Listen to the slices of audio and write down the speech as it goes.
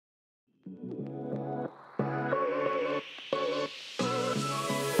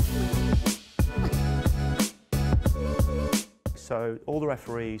So all the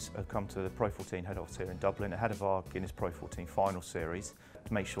referees have come to the Pro14 head office here in Dublin ahead of our Guinness PRO14 final series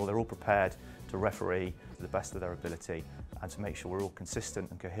to make sure they're all prepared to referee to the best of their ability and to make sure we're all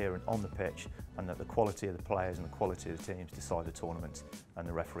consistent and coherent on the pitch and that the quality of the players and the quality of the teams decide the tournament and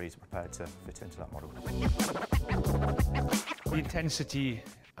the referees are prepared to fit into that model. The intensity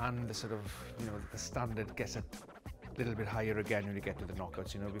and the sort of, the standard gets a little bit higher again when you get to the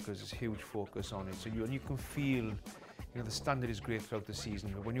knockouts, because there's huge focus on it. So you can feel, the standard is great throughout the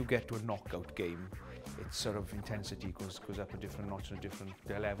season, but when you get to a knockout game, it's sort of intensity goes up a different notch and a different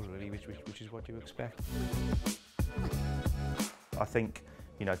level really, which is what you expect. I think,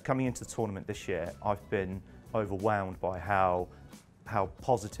 coming into the tournament this year, I've been overwhelmed by how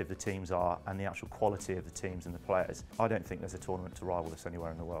positive the teams are and the actual quality of the teams and the players. I don't think there's a tournament to rival this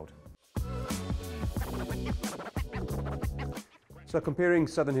anywhere in the world. So comparing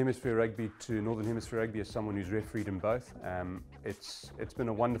Southern Hemisphere Rugby to Northern Hemisphere Rugby as someone who's refereed in both, it's been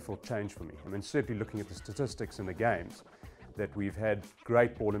a wonderful change for me. I mean, certainly looking at the statistics in the games, that we've had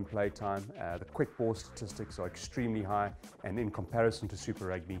great ball in play time, the quick ball statistics are extremely high and in comparison to Super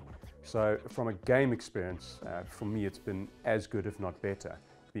Rugby. So from a game experience, for me it's been as good if not better,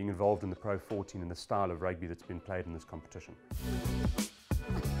 being involved in the Pro14 and the style of rugby that's been played in this competition.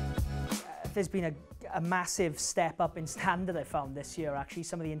 There's been a massive step up in standard I found this year actually.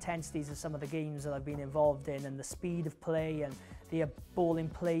 Some of the intensities of some of the games that I've been involved in and the speed of play and the ball in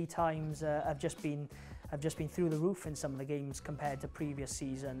play times have just been through the roof in some of the games compared to previous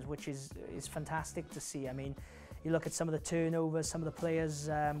seasons, which is fantastic to see. I mean, you look at some of the turnovers, some of the players,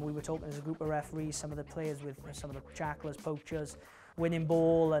 we were talking as a group of referees, some of the players with some of the tacklers, poachers, winning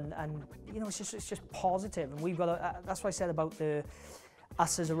ball and it's just positive. And we've got to, that's what I said about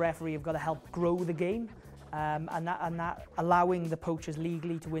us as a referee have got to help grow the game and that allowing the poachers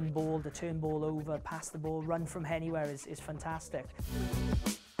legally to win ball, to turn ball over, pass the ball, run from anywhere is fantastic.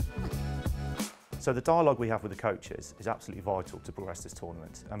 So the dialogue we have with the coaches is absolutely vital to progress this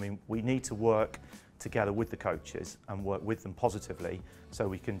tournament. I mean, we need to work together with the coaches and work with them positively so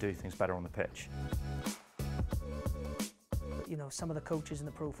we can do things better on the pitch. Some of the coaches in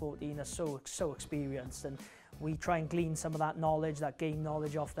the Pro14 are so experienced, and we try and glean some of that knowledge, that game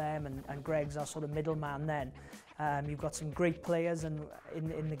knowledge off them, and Greg's our sort of middleman then. You've got some great players in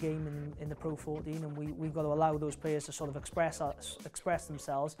the game in the Pro14, and we've got to allow those players to sort of express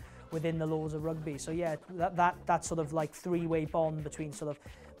themselves within the laws of rugby. So yeah, that sort of like three-way bond between sort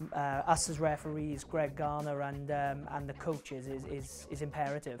of us as referees, Greg, Garner and the coaches is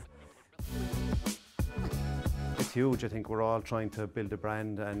imperative. It's huge. I think we're all trying to build a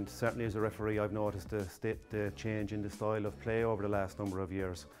brand, and certainly as a referee I've noticed the change in the style of play over the last number of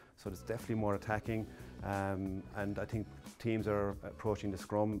years. So it's definitely more attacking, and I think teams are approaching the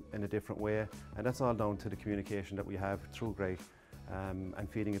scrum in a different way, and that's all down to the communication that we have through Greg and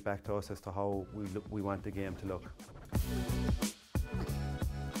feeding it back to us as to how we want the game to look.